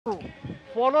to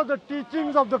follow the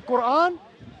teachings of the Quran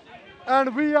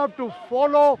and we have to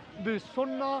follow the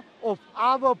Sunnah of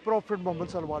our Prophet Muhammad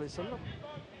Sallallahu Alaihi Wasallam.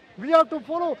 We have to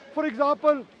follow. For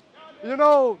example, you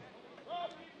know,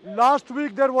 last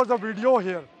week there was a video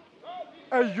here,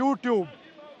 a YouTube.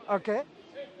 Okay,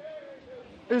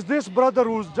 is this brother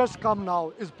who's just come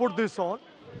now is put this on,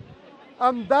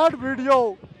 and that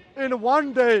video in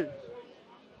one day,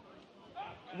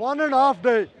 1.5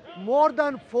 day, more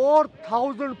than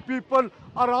 4,000 people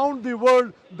around the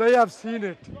world, they have seen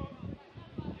it.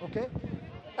 Okay?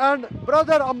 And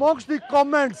brother, amongst the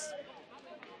comments,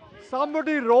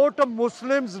 somebody wrote a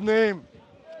Muslim's name.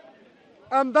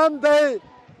 And then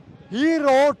he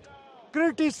wrote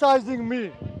criticizing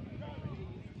me.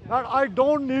 That I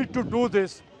don't need to do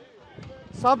this.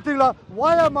 Something like,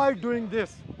 why am I doing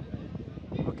this?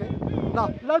 Okay?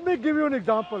 Now, let me give you an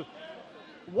example.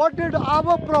 What did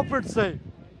our Prophet say?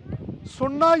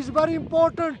 Sunnah is very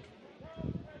important.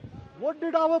 What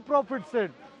did our Prophet say?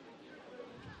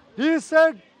 He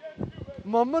said,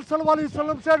 Muhammad Sallallahu Alaihi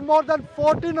Wasallam said more than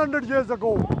 1400 years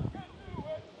ago,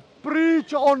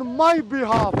 preach on my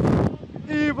behalf,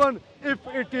 even if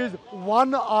it is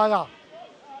one ayah.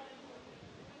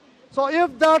 So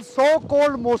if that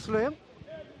so-called Muslim,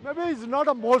 maybe he's not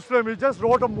a Muslim, he just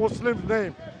wrote a Muslim's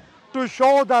name to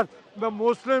show that the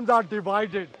Muslims are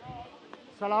divided.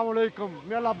 Assalamu alaikum.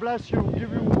 May Allah bless you,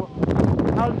 give you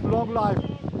health, long life,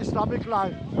 Islamic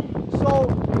life. So,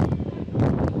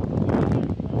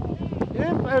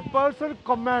 if a person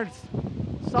comments,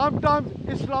 sometimes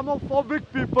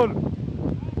Islamophobic people,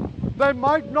 they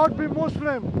might not be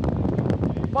Muslim,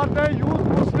 but they use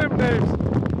Muslim names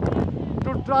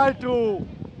to try to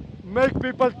make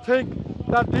people think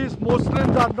that these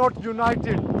Muslims are not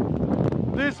united.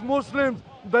 These Muslims,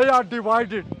 they are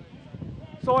divided.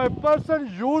 So a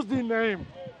person used the name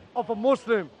of a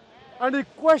Muslim and he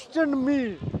questioned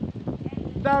me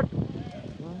that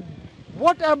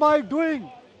what am I doing?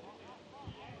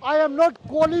 I am not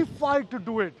qualified to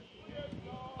do it.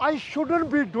 I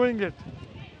shouldn't be doing it.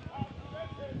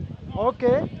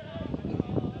 Okay.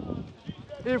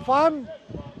 If I'm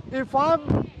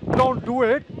don't do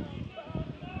it,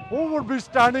 who would be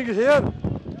standing here?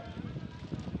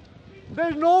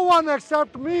 There's no one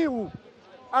except me who,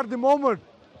 at the moment.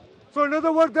 So in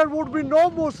other words, there would be no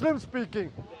Muslims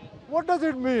speaking. What does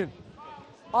it mean?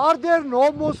 Are there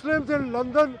no Muslims in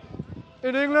London,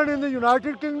 in England, in the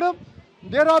United Kingdom?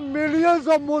 There are millions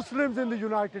of Muslims in the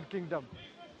United Kingdom.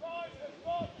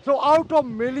 So out of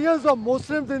millions of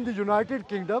Muslims in the United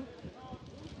Kingdom,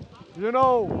 you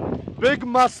know, big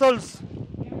muscles,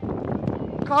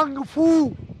 kung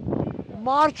fu,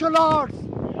 martial arts,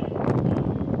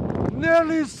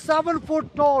 nearly 7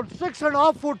 foot tall,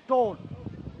 6.5 foot tall,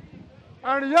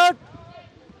 and yet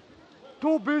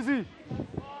too busy.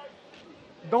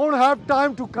 Don't have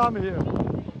time to come here.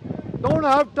 Don't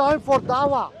have time for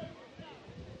dawah.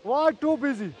 Why too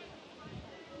busy?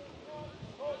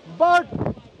 But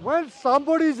when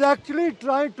somebody is actually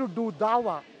trying to do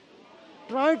dawah,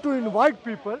 trying to invite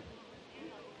people,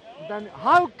 then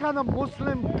how can a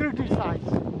Muslim criticize?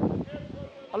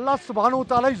 Allah subhanahu wa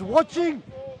ta'ala is watching.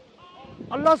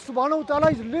 Allah subhanahu wa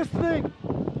ta'ala is listening.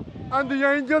 And the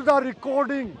angels are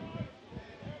recording.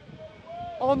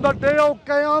 On the day of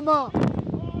Qiyamah,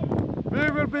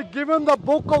 we will be given the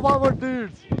book of our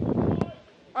deeds.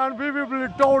 And we will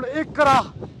be told,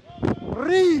 Iqra,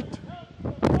 read.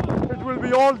 It will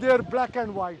be all there black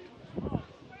and white.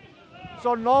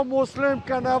 So no Muslim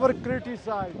can ever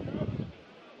criticize.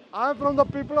 I am from the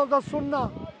people of the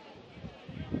Sunnah.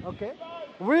 Okay?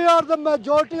 We are the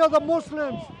majority of the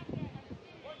Muslims.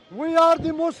 We are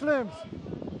the Muslims.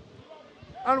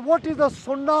 And what is the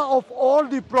Sunnah of all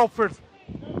the prophets?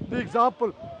 The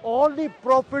example, all the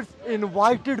prophets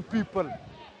invited people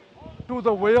to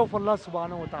the way of Allah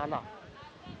subhanahu wa ta'ala,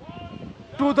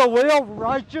 to the way of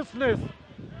righteousness,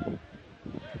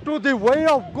 to the way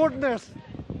of goodness,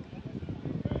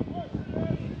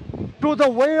 to the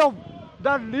way of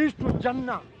that leads to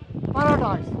Jannah,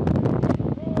 paradise,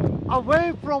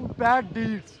 away from bad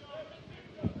deeds,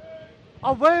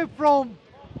 away from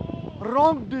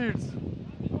wrong deeds.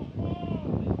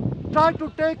 Try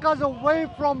to take us away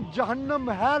from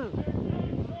Jahannam, hell.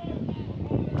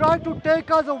 Try to take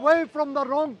us away from the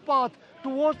wrong path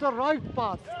towards the right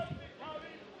path.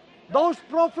 Those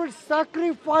prophets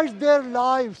sacrificed their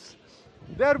lives.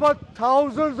 There were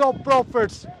thousands of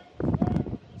prophets.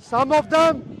 Some of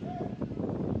them,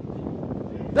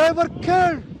 they were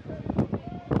killed,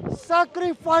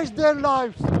 sacrificed their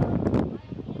lives.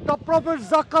 The Prophet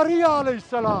Zakaria alayhi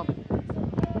salam,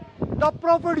 the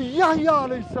Prophet Yahya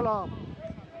alayhi salam,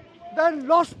 They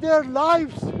lost their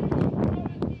lives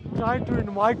trying to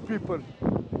invite people.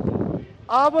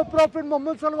 Our Prophet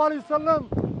Muhammad sallallahu alaihi wasallam,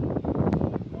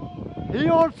 he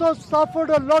also suffered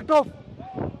a lot of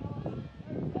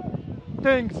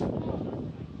things.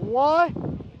 Why?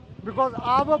 Because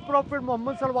our Prophet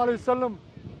Muhammad sallallahu alaihi wasallam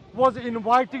was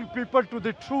inviting people to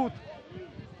the truth,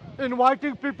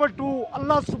 inviting people to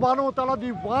Allah subhanahu wa ta'ala,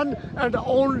 the one and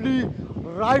only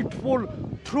rightful,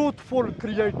 truthful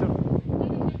creator.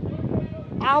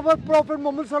 Our Prophet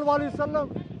Muhammad sallallahu alaihi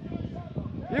wasallam,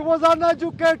 he was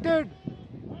uneducated.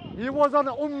 He was an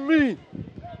ummi.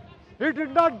 He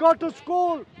did not go to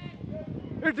school.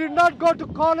 He did not go to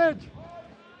college.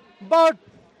 But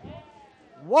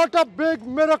what a big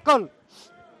miracle.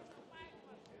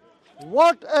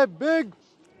 What a big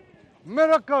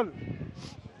miracle.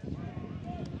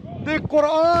 The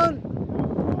Quran,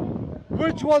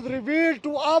 which was revealed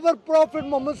to our Prophet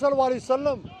Muhammad sallallahu alaihi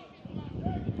wasallam,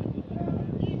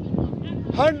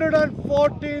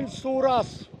 114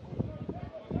 surahs,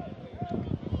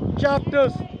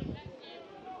 chapters,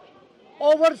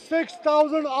 over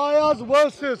 6,000 ayahs,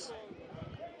 verses,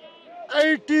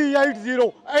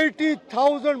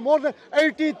 80,000, more than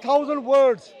 80,000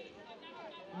 words,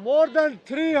 more than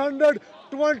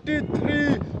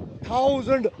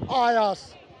 323,000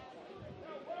 ayahs.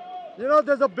 You know,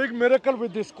 there's a big miracle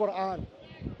with this Quran.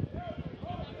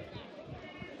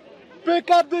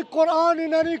 Pick up the Quran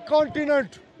in any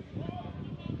continent,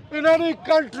 in any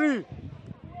country,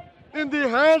 in the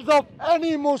hands of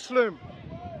any Muslim,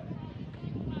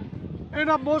 in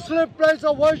a Muslim place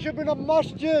of worship, in a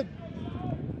masjid,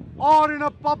 or in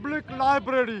a public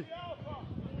library.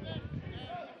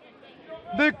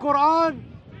 The Quran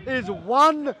is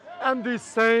one and the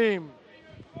same.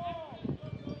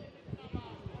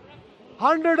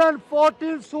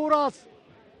 114 surahs,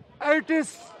 80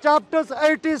 chapters,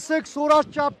 86 surah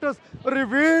chapters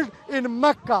revealed in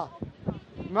Mecca.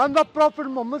 When the Prophet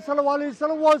Muhammad sallallahu alaihi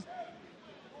wasallam was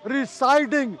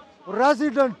resident,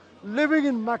 living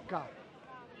in Mecca.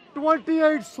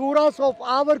 28 surahs of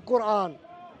our Quran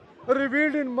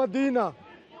revealed in Medina,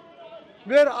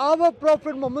 where our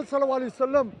Prophet Muhammad sallallahu alaihi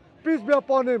wasallam, peace be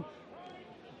upon him,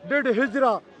 did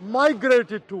hijrah,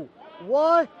 migrated to.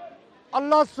 Why?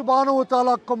 Allah subhanahu wa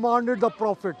ta'ala commanded the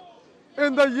Prophet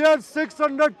in the year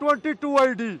 622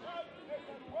 AD.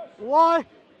 Why?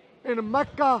 In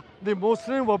Mecca, the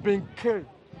Muslims were being killed.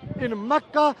 In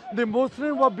Mecca, the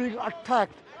Muslims were being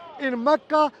attacked. In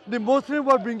Mecca, the Muslims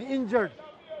were being injured.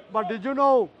 But did you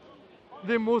know,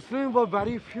 the Muslims were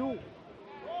very few.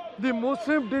 The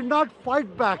Muslims did not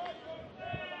fight back.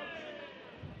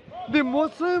 The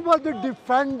Muslims were the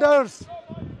defenders.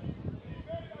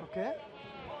 Okay?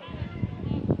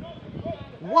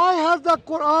 Why is the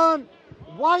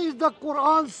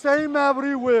Quran same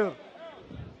everywhere?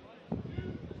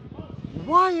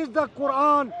 Why is the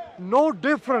Quran no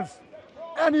difference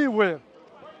anywhere?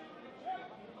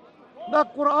 The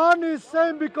Quran is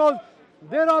same because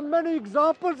there are many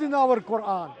examples in our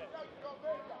Quran.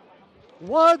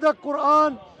 Why the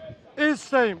Quran is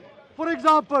same? For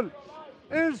example,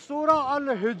 in Surah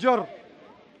Al-Hijr,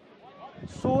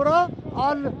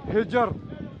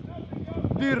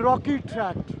 the Rocky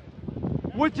Tract,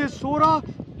 which is Surah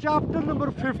chapter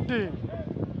number 15,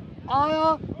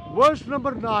 Ayah verse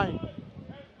number 9.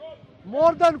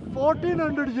 More than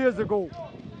 1400 years ago,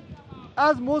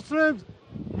 as Muslims,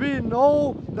 we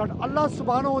know that Allah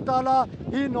subhanahu wa ta'ala,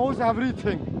 He knows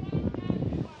everything.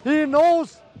 He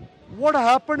knows what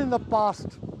happened in the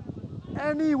past,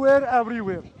 anywhere,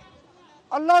 everywhere.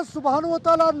 Allah subhanahu wa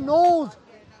ta'ala knows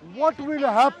what will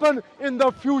happen in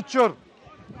the future.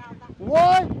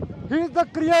 Why? He is the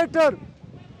creator.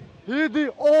 He is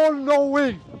the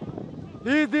all-knowing.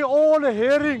 He is the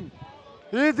all-hearing.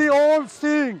 He is the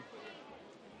all-seeing.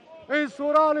 In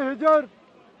Surah Al-Hijr,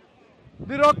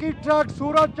 the Rocky Tract,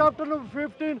 Surah chapter number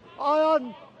 15, Ayah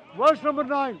verse number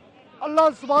 9,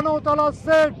 Allah subhanahu wa ta'ala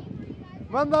said,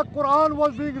 when the Quran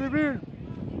was being revealed,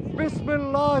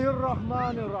 Bismillahir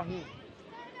Rahmanir Rahim.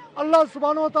 Allah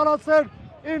subhanahu wa ta'ala said,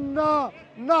 Inna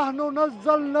nahnu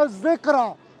nazzalna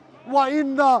zikra wa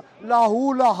inna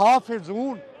lahu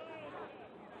lahafizun.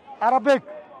 Arabic,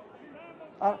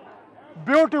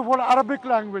 beautiful Arabic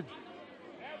language.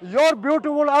 Your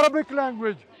beautiful Arabic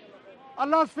language.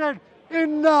 Allah said,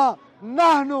 Inna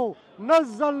nahnu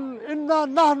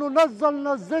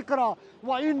nazzalna zikra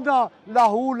wa inna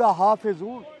lahu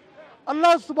lahafizun.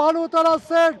 Allah subhanahu wa ta'ala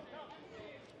said,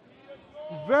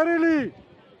 verily,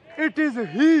 it is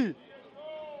He,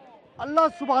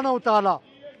 Allah subhanahu wa ta'ala,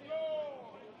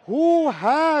 who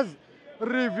has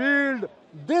revealed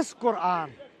this Quran.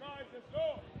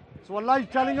 So Allah is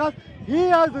telling us He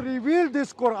has revealed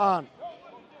this Quran.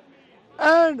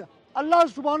 And Allah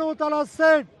subhanahu wa ta'ala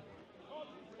said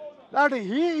that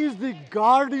He is the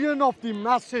guardian of the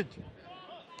message.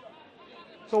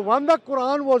 So when the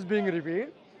Quran was being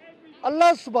revealed,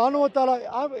 Allah subhanahu wa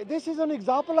ta'ala, this is an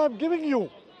example I'm giving you.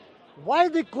 Why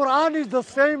the Quran is the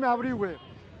same everywhere?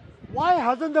 Why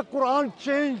hasn't the Quran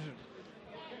changed?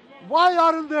 Why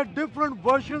aren't there different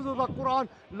versions of the Quran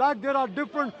like there are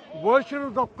different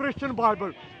versions of Christian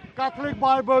Bible? Catholic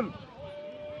Bible,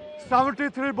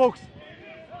 73 books.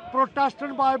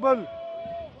 Protestant Bible,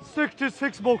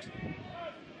 66 books.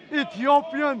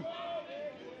 Ethiopian,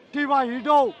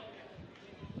 Tiwahido,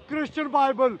 Christian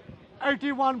Bible,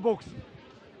 81 books.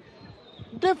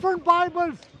 Different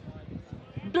Bibles,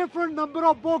 different number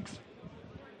of books.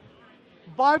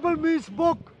 Bible means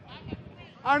book.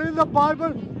 And in the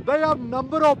Bible, they have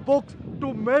number of books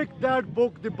to make that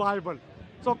book the Bible.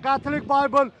 So Catholic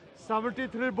Bible,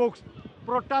 73 books.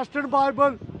 Protestant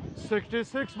Bible,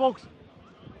 66 books.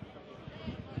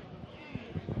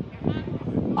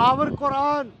 Our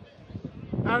Quran,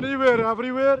 anywhere,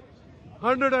 everywhere,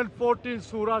 114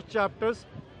 surahs, chapters.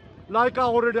 Like I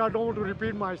don't want to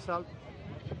repeat myself.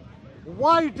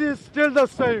 Why it is still the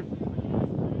same?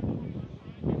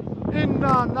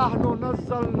 Inna nahnu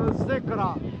nazzalna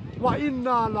zikra wa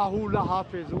inna lahu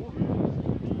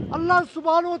lahafizun. Allah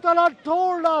subhanahu wa ta'ala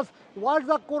told us why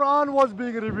the Quran was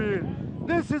being revealed.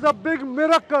 This is a big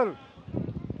miracle.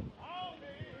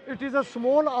 It is a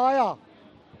small ayah.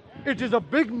 It is a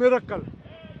big miracle.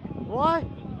 Why?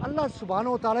 Allah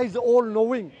subhanahu wa ta'ala is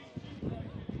all-knowing.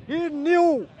 He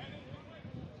knew.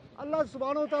 Allah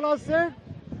subhanahu wa ta'ala said,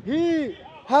 He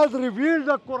has revealed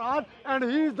the Quran and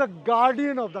He is the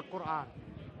guardian of the Quran.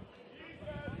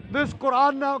 This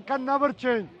Quran now can never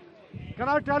change. Can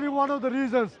I tell you one of the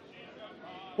reasons?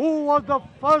 Who was the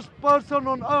first person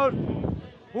on earth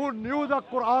who knew the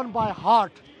Quran by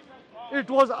heart? It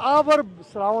was our,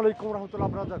 Assalamu alaikum wa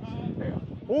rahmatullah, brother.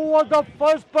 Who was the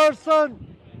first person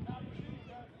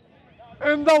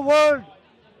in the world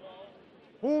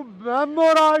who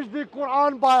memorized the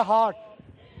Quran by heart?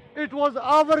 It was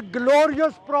our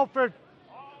glorious Prophet,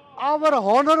 our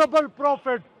honorable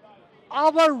Prophet,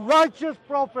 our righteous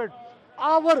Prophet,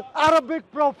 our Arabic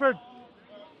Prophet,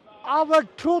 our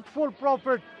truthful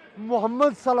Prophet,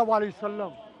 Muhammad sallallahu alaihi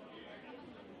wasallam.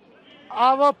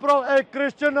 A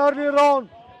Christian earlier on,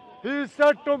 he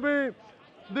said to me,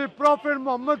 the Prophet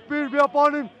Muhammad, peace be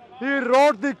upon him, he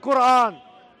wrote the Quran.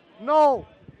 No.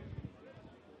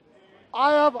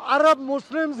 I have Arab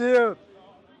Muslims here.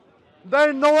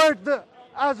 They know it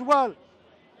as well.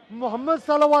 Muhammad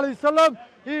sallallahu alaihi wasallam,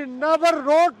 he never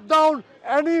wrote down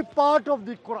any part of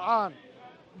the Quran,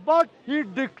 but he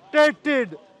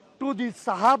dictated to the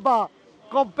Sahaba,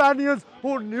 companions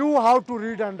who knew how to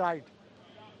read and write,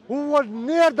 who was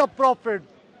near the Prophet.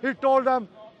 He told them,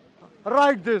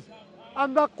 write this.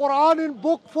 And the Quran in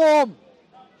book form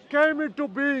came into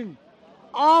being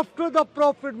after the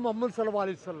Prophet Muhammad sallallahu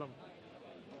alaihi wasallam.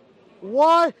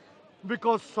 Why?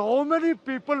 Because so many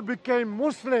people became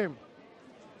Muslim.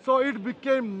 So it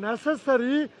became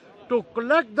necessary to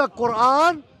collect the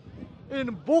Quran in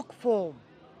book form.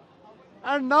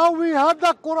 And now we have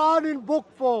the Quran in book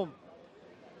form.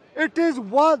 It is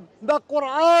the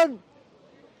Quran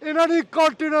in any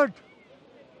continent.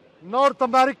 North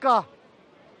America,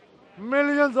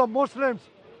 millions of Muslims.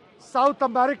 South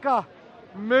America,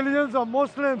 millions of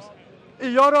Muslims.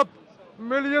 Europe,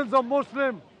 millions of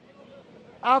Muslims.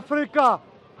 Africa,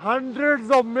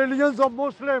 hundreds of millions of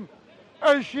Muslims.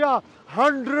 Asia,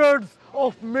 hundreds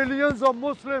of millions of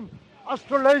Muslims.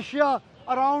 Australasia,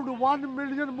 around 1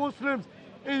 million Muslims.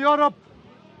 In Europe,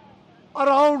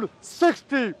 around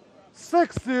 60.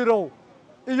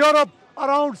 Europe,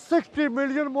 around 60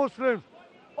 million Muslims.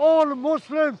 All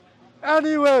Muslims,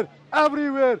 anywhere,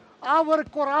 everywhere. Our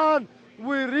Quran,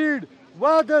 we read,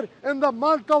 whether in the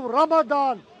month of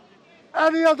Ramadan,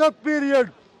 any other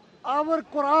period, our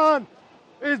Quran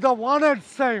is the one and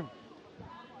same.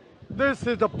 This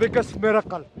is the biggest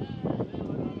miracle.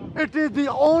 It is the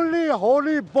only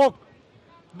holy book.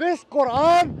 This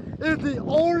Quran is the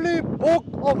only book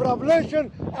of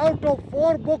Revelation out of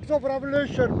 4 books of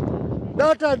Revelation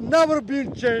that has never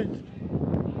been changed.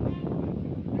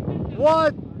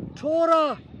 What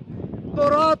Torah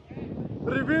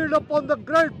revealed upon the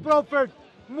great prophet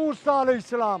Musa alayhi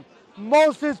salam,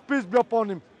 Moses, peace be upon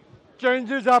him.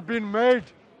 Changes have been made.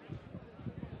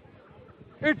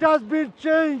 It has been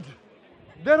changed.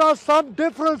 There are some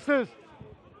differences.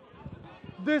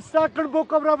 The second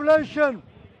book of Revelation,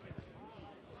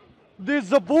 the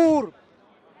Zabur,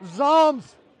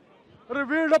 Psalms,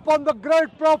 revealed upon the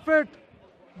great prophet,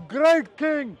 great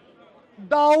king,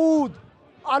 Dawood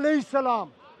alayhi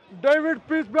salam, David,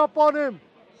 peace be upon him,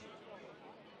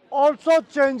 also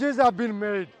changes have been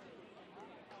made.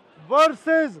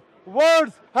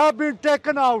 Words have been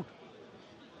taken out.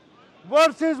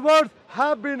 Words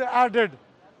have been added.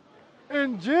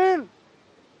 Injil,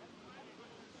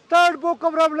 third book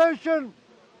of Revelation,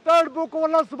 third book of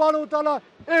Allah subhanahu wa ta'ala,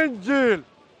 Injil.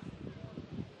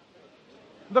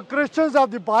 The Christians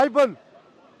have the Bible.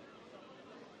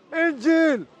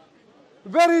 Injil.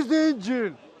 Where is the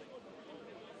Injil?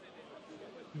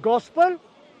 Gospel.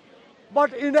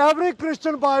 But in every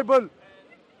Christian Bible,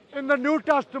 in the New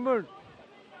Testament,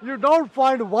 you don't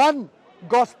find one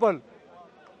gospel.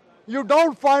 You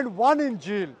don't find one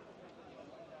Injil.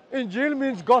 Injil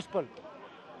means gospel.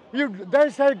 They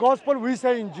say gospel, we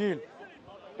say Injil.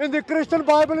 In the Christian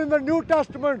Bible, in the New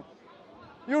Testament,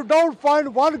 you don't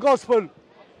find one gospel.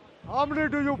 How many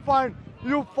do you find?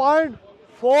 You find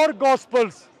 4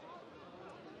 gospels.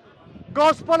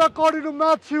 Gospel according to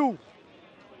Matthew.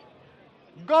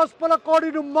 Gospel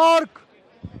according to Mark.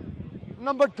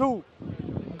 Number 2.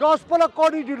 Gospel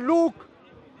according to Luke.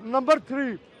 Number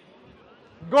 3.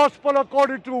 Gospel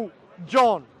according to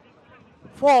John.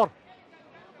 4.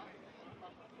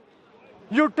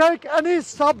 You take any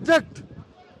subject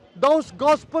those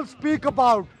gospels speak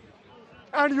about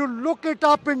and you look it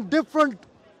up in different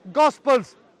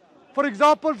gospels. For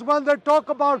example, when they talk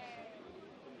about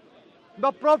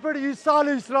the Prophet Isa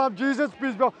alayhi salam, Jesus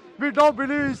peace be upon him, we don't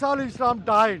believe Isa alayhi salam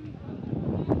died.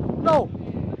 No,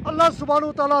 Allah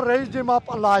subhanahu wa ta'ala raised him up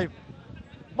alive.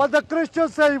 But the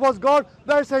Christians say he was God,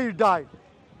 they say he died.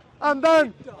 And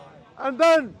then,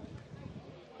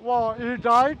 well, he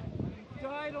died. He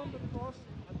died on the cross,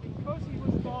 and because he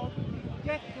was God,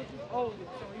 death couldn't hold him.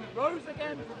 So he rose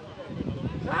again from the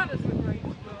dead. That is the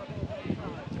greatest miracle of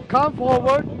all time. Come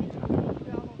forward.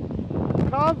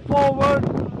 Come forward.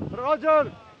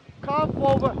 Roger, come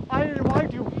forward. I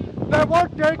invite you. They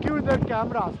won't take you in their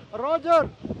cameras. Roger,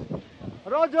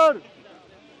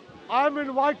 I'm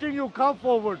inviting you. Come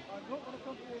forward.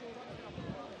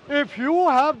 If you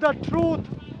have the truth,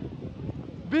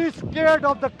 be scared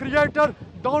of the Creator.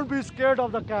 Don't be scared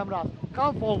of the cameras.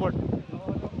 Come forward.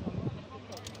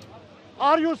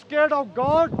 Are you scared of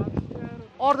God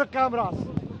or the cameras?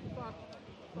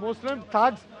 Muslim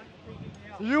thugs.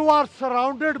 You are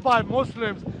surrounded by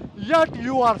Muslims, yet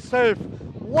you are safe.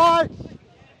 Why?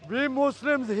 We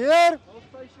Muslims here,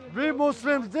 we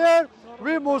Muslims there,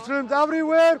 we Muslims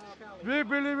everywhere. We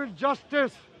believe in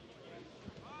justice.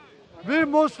 We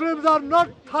Muslims are not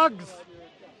thugs.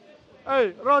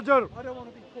 Hey, Roger. I don't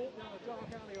want to be caught in a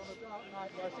dark alley on a dark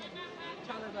night by some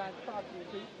Taliban thug who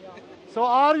beat me up. So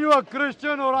are you a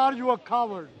Christian or are you a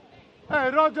coward?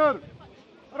 Hey, Roger,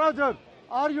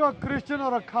 are you a Christian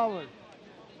or a coward?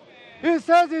 He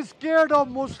says he's scared of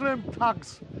Muslim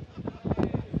thugs.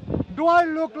 Do I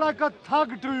look like a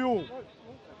thug to you?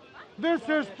 This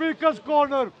is Speaker's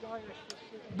Corner.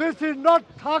 This is not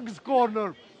Thug's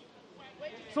Corner.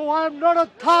 So I am not a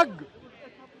thug.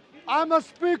 I'm a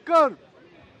speaker.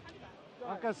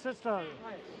 Okay, sister.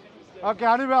 Okay,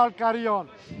 anyway, I'll carry on.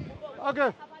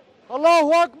 Okay.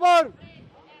 Allahu Akbar.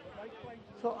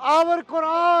 So our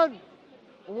Quran,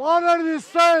 one and the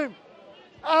same,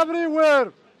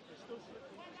 everywhere.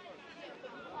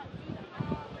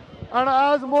 And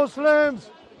as Muslims,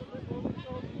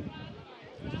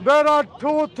 there are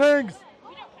 2 things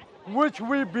which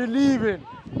we believe in.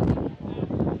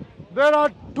 There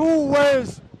are 2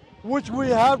 ways which we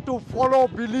have to follow,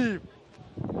 believe.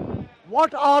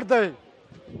 What are they?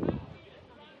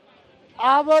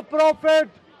 Our Prophet,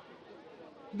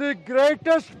 the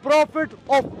greatest prophet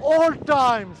of all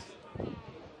times,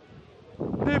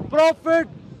 the prophet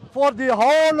for the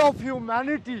whole of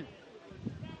humanity,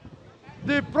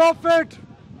 the prophet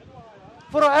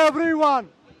for everyone.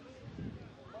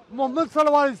 Muhammad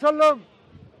sallallahu alaihi wasallam,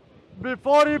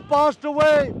 before he passed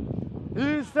away,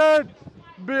 he said,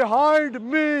 behind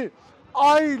me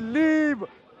I leave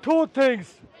 2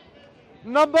 things.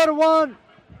 Number 1,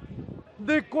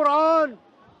 the Quran,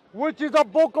 which is the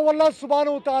book of Allah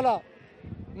subhanahu wa ta'ala.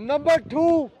 Number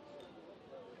 2,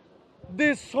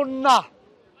 the Sunnah,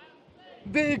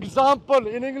 the example.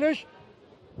 In English,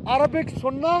 Arabic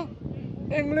Sunnah,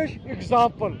 English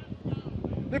example.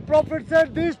 The Prophet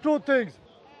said these 2 things.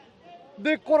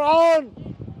 The Quran,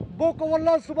 book of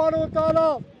Allah subhanahu wa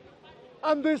ta'ala,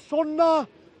 and the Sunnah,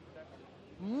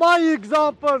 my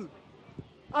example.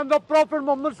 And the Prophet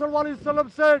Muhammad sallallahu alaihi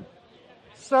wasallam said,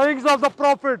 sayings of the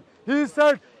Prophet, he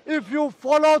said, if you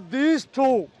follow these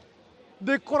 2,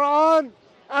 the Quran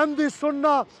and the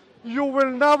Sunnah, you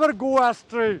will never go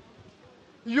astray.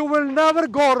 You will never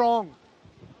go wrong.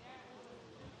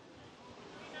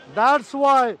 That's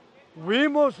why we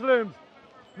Muslims,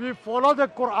 we follow the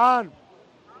Quran.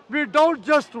 We don't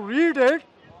just read it,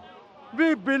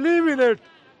 we believe in it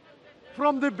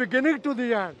from the beginning to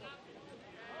the end.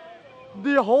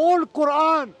 The whole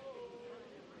Quran.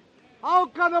 How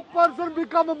can a person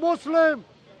become a Muslim?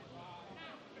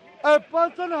 A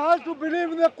person has to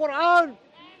believe in the Quran.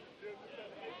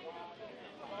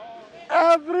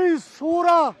 Every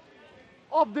surah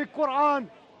of the Quran,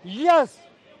 yes.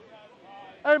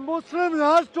 A Muslim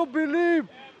has to believe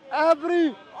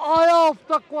every ayah of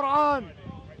the Quran.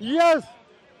 Yes,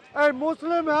 a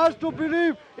Muslim has to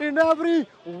believe in every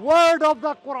word of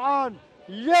the Quran.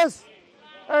 Yes,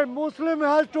 a Muslim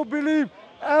has to believe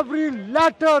every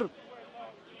letter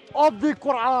of the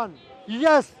Quran.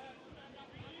 Yes,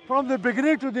 from the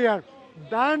beginning to the end.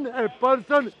 Then a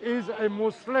person is a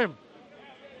Muslim.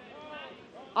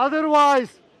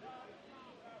 Otherwise,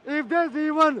 if there's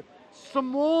even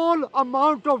small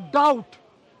amount of doubt,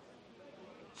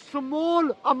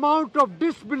 small amount of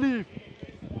disbelief,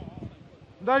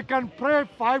 they can pray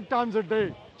 5 times a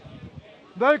day.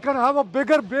 They can have a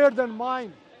bigger beard than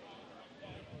mine.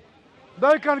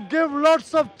 They can give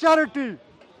lots of charity,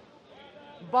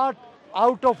 but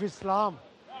out of Islam.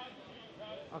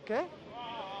 Okay?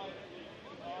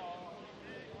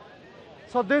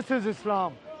 So this is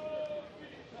Islam.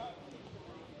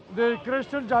 The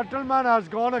Christian gentleman has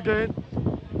gone again.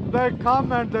 They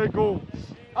come and they go.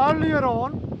 Earlier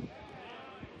on,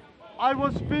 I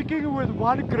was speaking with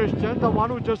one Christian, the one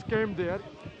who just came there,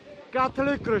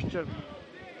 Catholic Christian.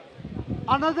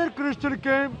 Another Christian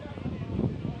came,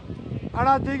 and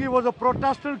I think he was a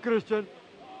Protestant Christian.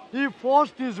 He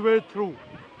forced his way through,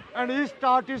 and he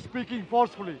started speaking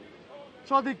forcefully.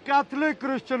 So the Catholic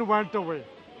Christian went away.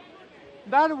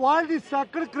 Then while the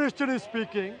second Christian is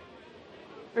speaking,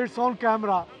 it's on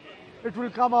camera, it will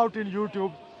come out in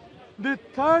YouTube. The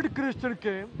third Christian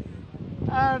came,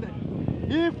 and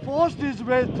he forced his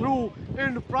way through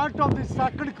in front of the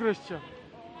second Christian.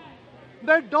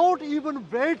 They don't even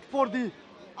wait for the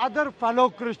other fellow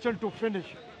Christian to finish.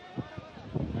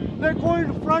 They go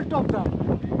in front of them.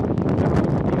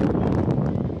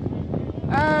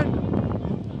 And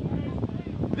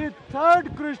the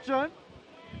third Christian,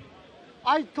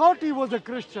 I thought he was a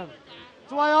Christian.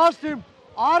 So I asked him,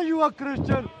 "Are you a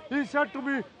Christian?" He said to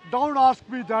me, "Don't ask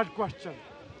me that question."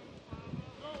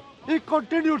 He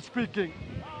continued speaking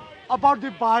about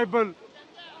the Bible,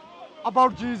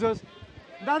 about Jesus.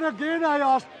 Then again I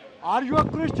asked, "Are you a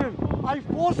Christian?" I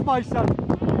forced myself.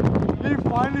 He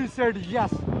finally said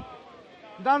yes.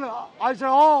 Then I said,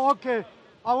 "Oh, okay,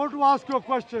 I want to ask you a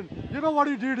question." You know what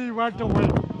he did? He went away.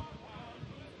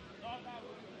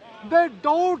 They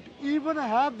don't even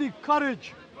have the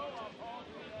courage.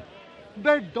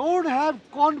 They don't have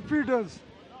confidence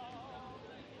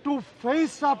to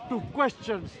face up to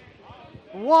questions.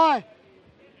 Why?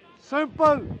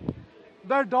 Simple.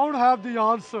 They don't have the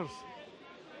answers.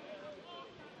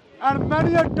 And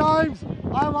many a times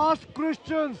I've asked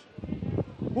Christians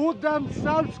who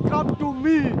themselves come to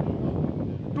me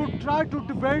to try to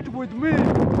debate with me.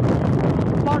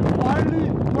 But finally,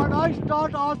 when I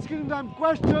start asking them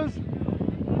questions,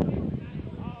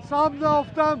 some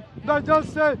of them, they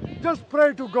just say, "Just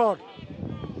pray to God.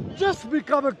 Just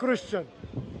become a Christian."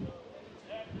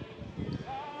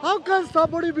 How can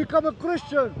somebody become a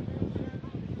Christian?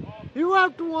 You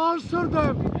have to answer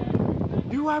them.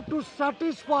 You have to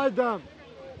satisfy them.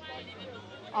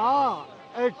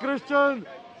 A Christian,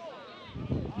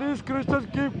 these Christians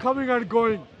keep coming and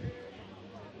going.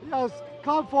 Yes,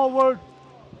 come forward.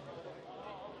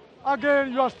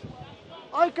 Again, yes.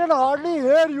 I can hardly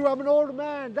hear you. I'm an old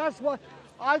man. That's why.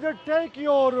 Either take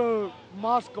your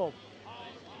mask off.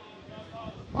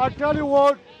 I tell you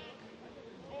what,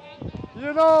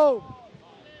 you know,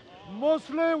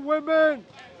 Muslim women.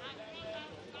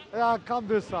 Yeah, come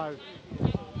this side.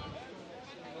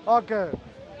 Okay.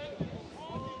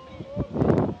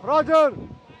 Roger.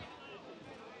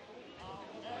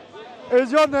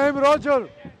 Is your name Roger?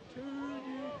 Two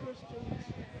new Christians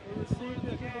were received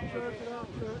into the church at our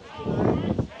church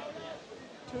today.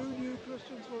 Two new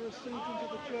Christians were received into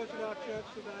the church at our church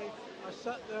today. I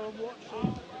sat there and watched them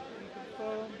be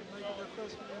confirmed and making their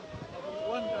testimony. I think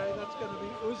one day that's going to be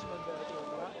Usman there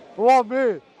doing that. Who, me?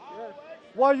 Yes.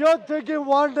 Well, you're thinking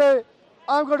one day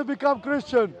I'm going to become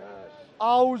Christian. Yes.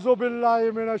 A'udhu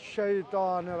billahi minash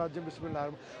shaitanir rajim.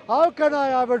 Bismillah. How can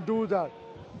I ever do that?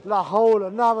 La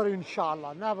hawla, never,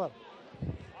 inshallah, never.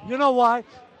 You know why?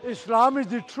 Islam is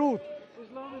the truth.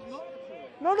 Islam is not the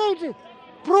truth. No, it is.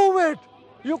 Prove it.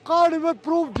 You can't even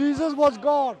prove Jesus was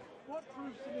God. What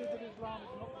proves to me that Islam is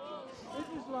not the truth? If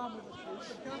Islam is the truth,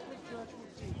 the Catholic Church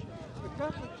would teach it. The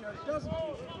Catholic Church doesn't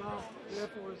teach Islam,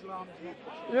 therefore Islam is not the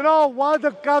truth. You know why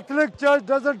the Catholic Church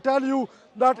doesn't tell you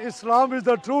that Islam is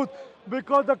the truth?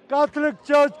 Because the Catholic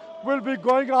Church will be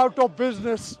going out of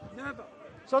business. Never.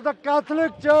 So the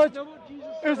Catholic Church You know what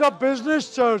Jesus is said? a business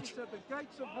He church. said the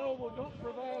gates of hell will not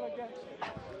prevail against it.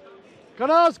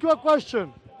 Can I ask you a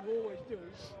question? You always do.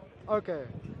 Okay.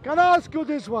 Can I ask you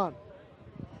this one?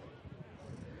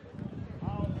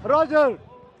 Roger,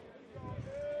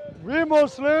 we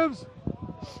Muslims,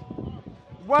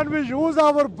 when we use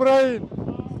our brain,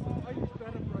 I use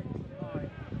better brains than mine.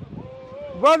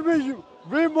 when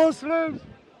we Muslims,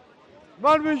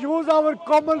 when we use our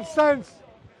common sense,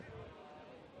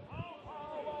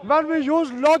 when we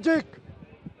use logic,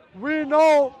 we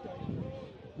know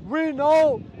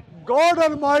God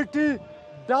Almighty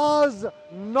does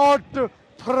not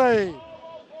pray.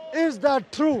 Is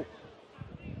that true?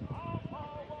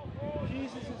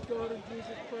 Jesus is God and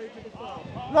Jesus prayed to the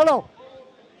Father. No.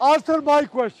 Answer my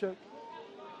question.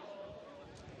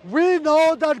 We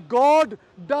know that God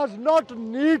does not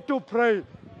need to pray.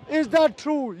 Is that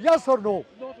true? Yes or no?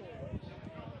 Not always.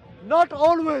 Not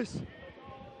always.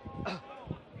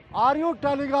 Are you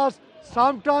telling us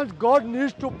sometimes God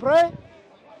needs to pray?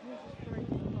 Jesus prayed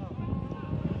to the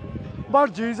Father.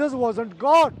 But Jesus wasn't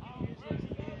God. Jesus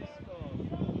is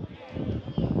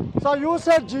God. So you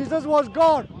said Jesus was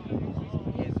God. Jesus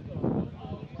is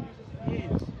God.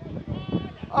 Jesus is.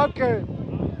 Okay.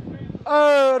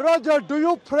 Roger, do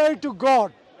you pray to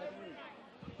God?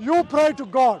 You pray to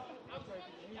God. I pray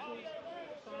to Jesus,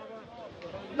 the Father,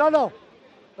 the Holy No.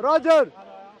 Roger, and I ask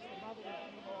the Mother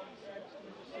of Jesus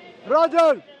to intercede.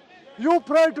 Roger, you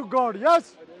pray to God,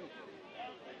 yes?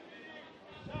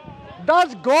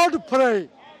 Does God pray?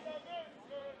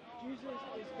 Jesus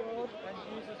is God and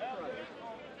Jesus prayed.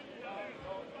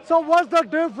 So what's the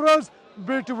difference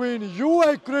between you,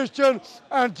 a Christian,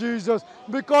 and Jesus?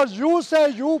 Because you say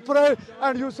you pray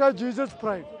and you say Jesus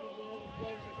prayed.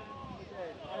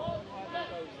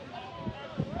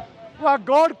 Well,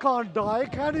 God can't die,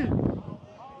 can he? Yes,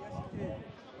 he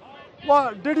did.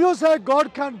 Well, did you say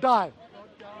God can die? God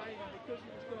died, and because he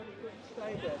was God, he couldn't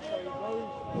stay there, so he rose.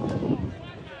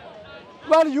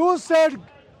 Well, you said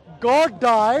God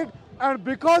died, and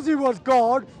because he was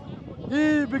God,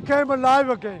 he became alive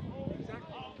again.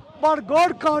 Exactly. But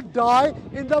God can't die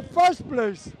in the first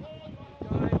place. He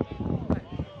died in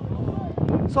flesh.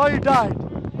 So he died.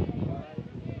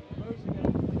 Rose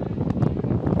again.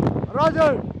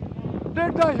 Roger,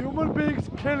 did the human beings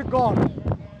kill God? Yes,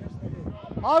 they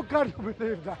did. How can you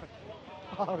believe that?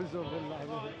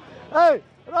 Hey,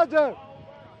 Roger,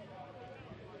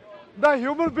 the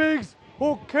human beings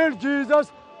who killed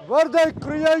Jesus, were they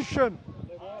creation?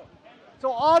 They were.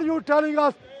 So are you telling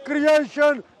us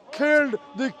creation killed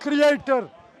the creator?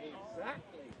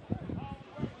 Exactly.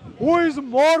 Who is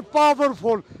more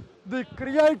powerful, the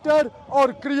creator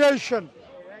or creation?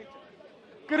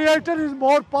 Creator. Creator is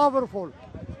more powerful.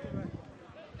 That's correct.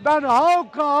 Then how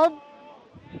come,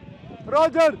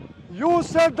 Roger, you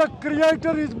said the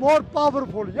creator is more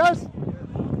powerful, yes?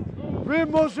 We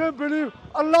Muslims believe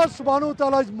Allah subhanahu wa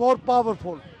ta'ala is more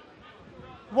powerful.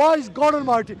 Why is God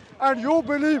Almighty? And you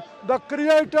believe the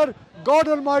creator, God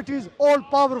Almighty, is all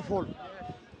powerful.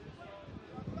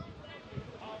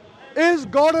 Is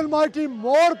God Almighty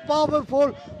more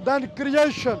powerful than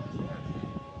creation?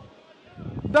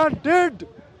 Then did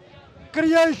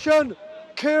creation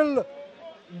kill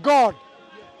God?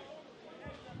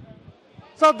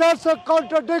 So that's a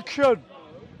contradiction.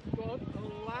 God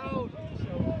allowed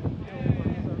himself to be killed by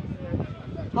his own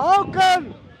creation. How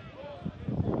can?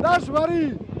 That's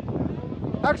very.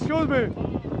 Excuse me.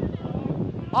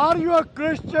 Are you a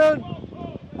Christian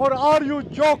or are you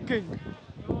joking?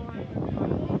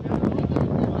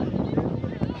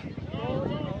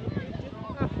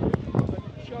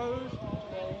 Chose to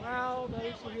allow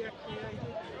those who he had created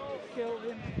to kill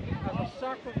him as a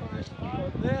sacrifice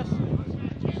for their sins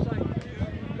to save them.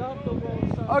 He loved the world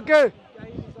so much, Okay. he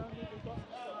gave his only begotten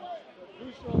Son, that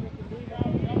whosoever believeth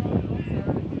in him will not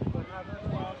perish, but have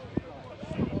everlasting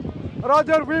life.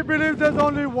 Roger, we believe there's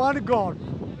only one God.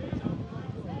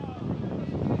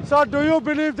 So do you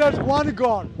believe there's one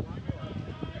God?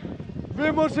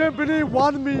 We Muslims believe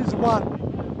one means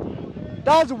one.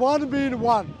 Does one mean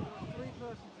one? Three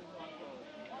persons in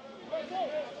one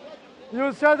God.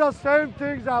 You say the same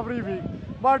things every week,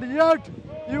 but yet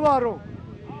you are wrong.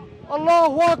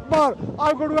 Allahu Akbar.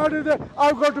 I'm going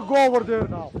to go over there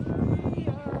now.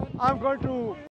 I'm going to